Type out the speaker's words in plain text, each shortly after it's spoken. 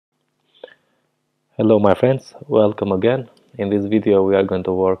Hello my friends, welcome again. In this video we are going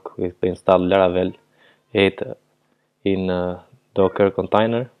to work with the installed Laravel 8 in a Docker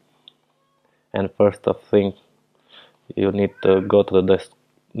container. And first of thing, you need to go to the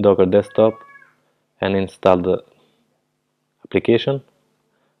Docker desktop and install the application.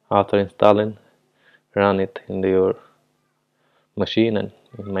 After installing, run it in your machine, and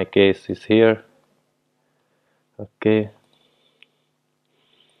in my case is here. Okay,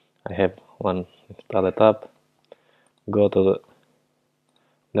 I have one installed up. Go to the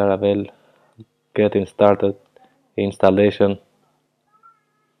Laravel, getting started, installation,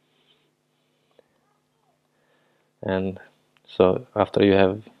 and so after you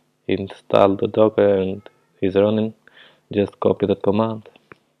have installed the Docker and is running, just copy that command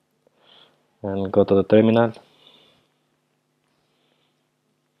and go to the terminal.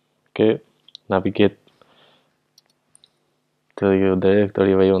 Okay, navigate to your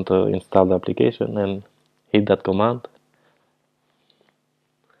directory where you want to install the application and hit that command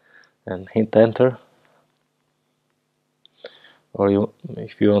and hit enter. Or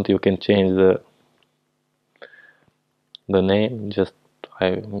if you want, you can change the name. Just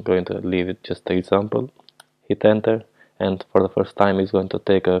I'm going to leave it just an example. Hit enter, and for the first time it's going to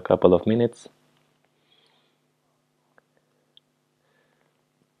take a couple of minutes.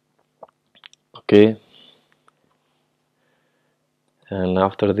 Okay, and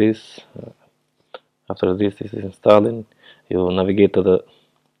after this is installing, you navigate to the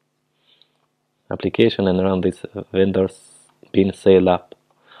application and run this vendors bin sail app.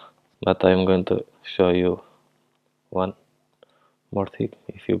 But I'm going to show you one more thing.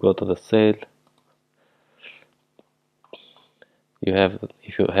 If you go to the sail,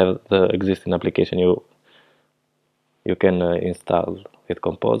 if you have the existing application, you can install with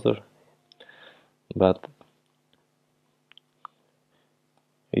Composer. But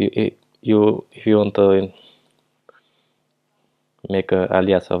if you want to make an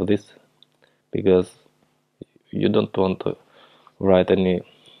alias of this, because you don't want to write any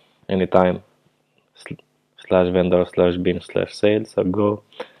time slash vendor slash bin slash sail, so go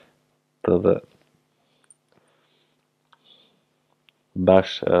to the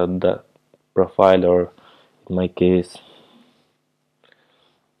bash the profile, or in my case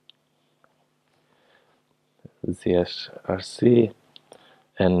zhrc,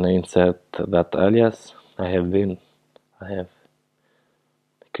 and insert that alias I have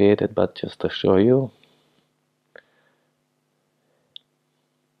created, but just to show you.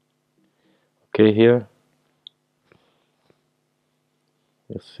 Okay, here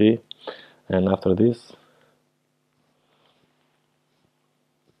you see, and after this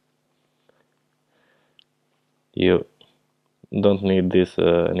you don't need this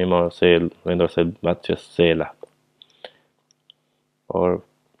anymore, sail vendor sail, but just sail app, or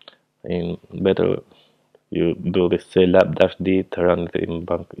in better you do this sail app dash d to run it in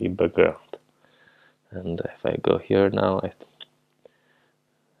background. And if I go here now,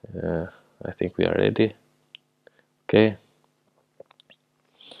 I think we are ready. Okay,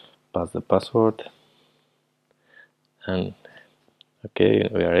 pass the password, and okay,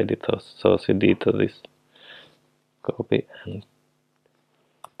 we are ready to so cd to this, copy and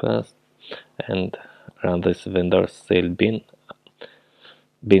paste, and run this vendor sail bin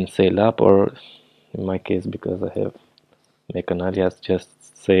sail up, or in my case, because I have make an alias,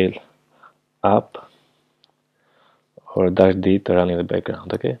 just sail up, or dash d to run in the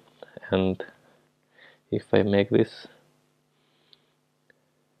background. Okay, and if I make this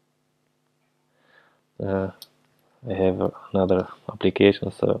I have another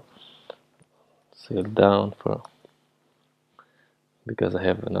application, so sail down for, because I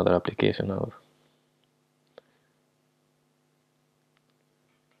have another application now.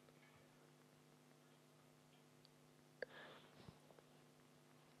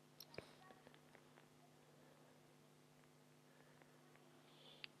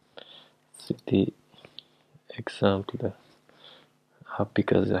 City example up,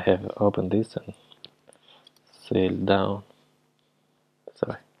 because I have opened this and sail down,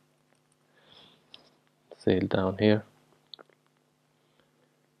 sorry, sail down here.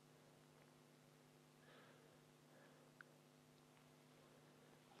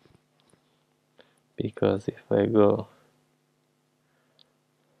 Because if I go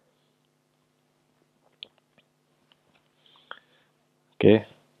okay,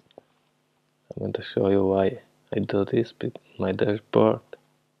 I'm going to show you why I do this with my dashboard.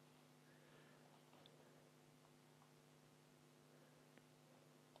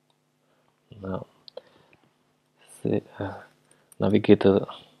 Now see, navigate to the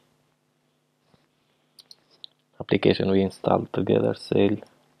application we installed together, sail,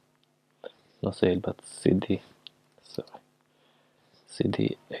 no sail but cd, so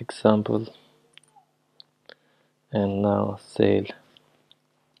cd example, and now sail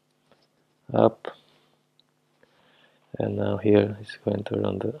up, and now here is going to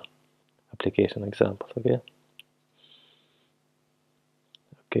run the application example. Okay,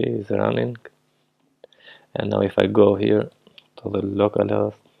 it's running, and now if I go here to the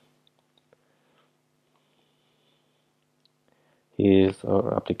localhost, here is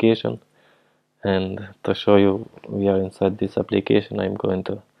our application, and to show you we are inside this application, I'm going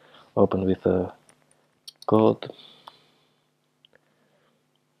to open with a code.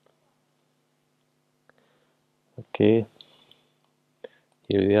 Okay,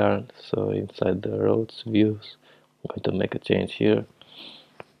 here we are. So inside the roads views, I'm going to make a change here.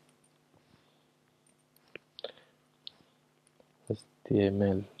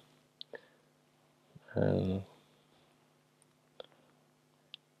 HTML and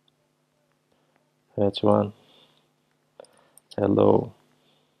h1 hello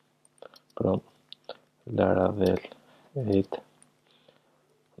from Laravel 8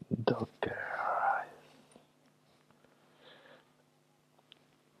 Docker.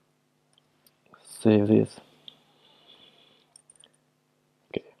 Save this.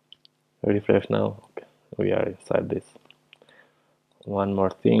 Okay, refresh now. Okay, we are inside this. One more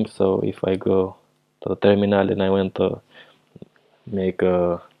thing, so if I go to the terminal and I want to make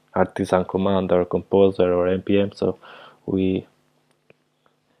a artisan command or composer or npm, so we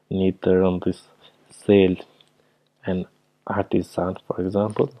need to run this sail and artisan, for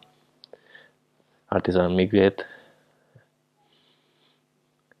example, artisan migrate,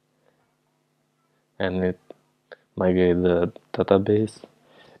 and it migrate the database,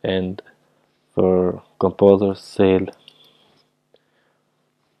 and for composer sail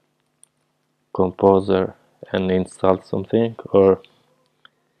composer and install something, or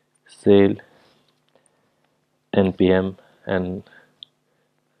sail npm and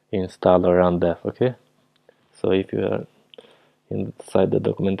install or run dev. Okay, so if you are inside the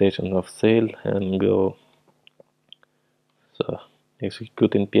documentation of sail and go, so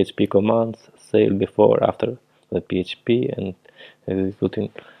executing PHP commands, sail before, after the PHP, and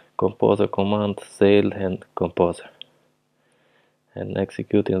executing composer command, sail and composer, and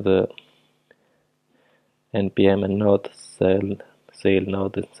executing the npm and node sail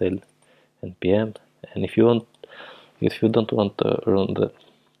node and sail npm. And if you don't want to run to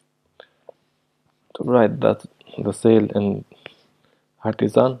write that the sail and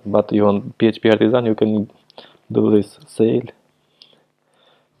artisan, but you want PHP artisan, you can do this sail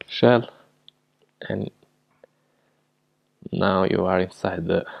shell, and now you are inside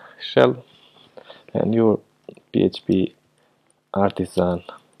the shell, and your PHP artisan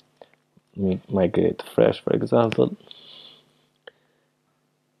migrate fresh, for example,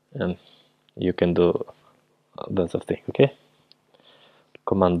 and you can do lots of things. Okay,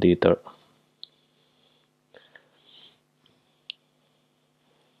 command editor.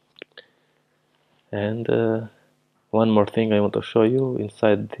 And one more thing I want to show you.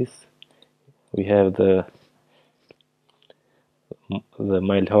 Inside this we have the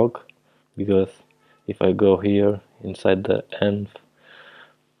mailhog, because if I go here inside the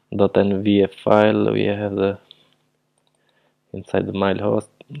env.nvf file, we have the inside the mailhog.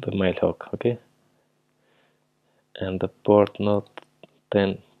 Okay, and the port not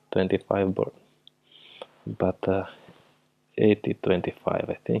 1025 board, but 8025,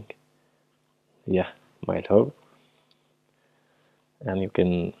 I think. Yeah, mailhog, and you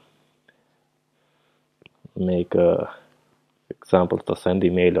can make examples to send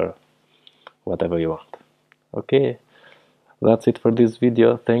email or whatever you want. Okay, that's it for this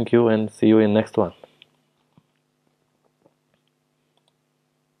video. Thank you, and see you in next one.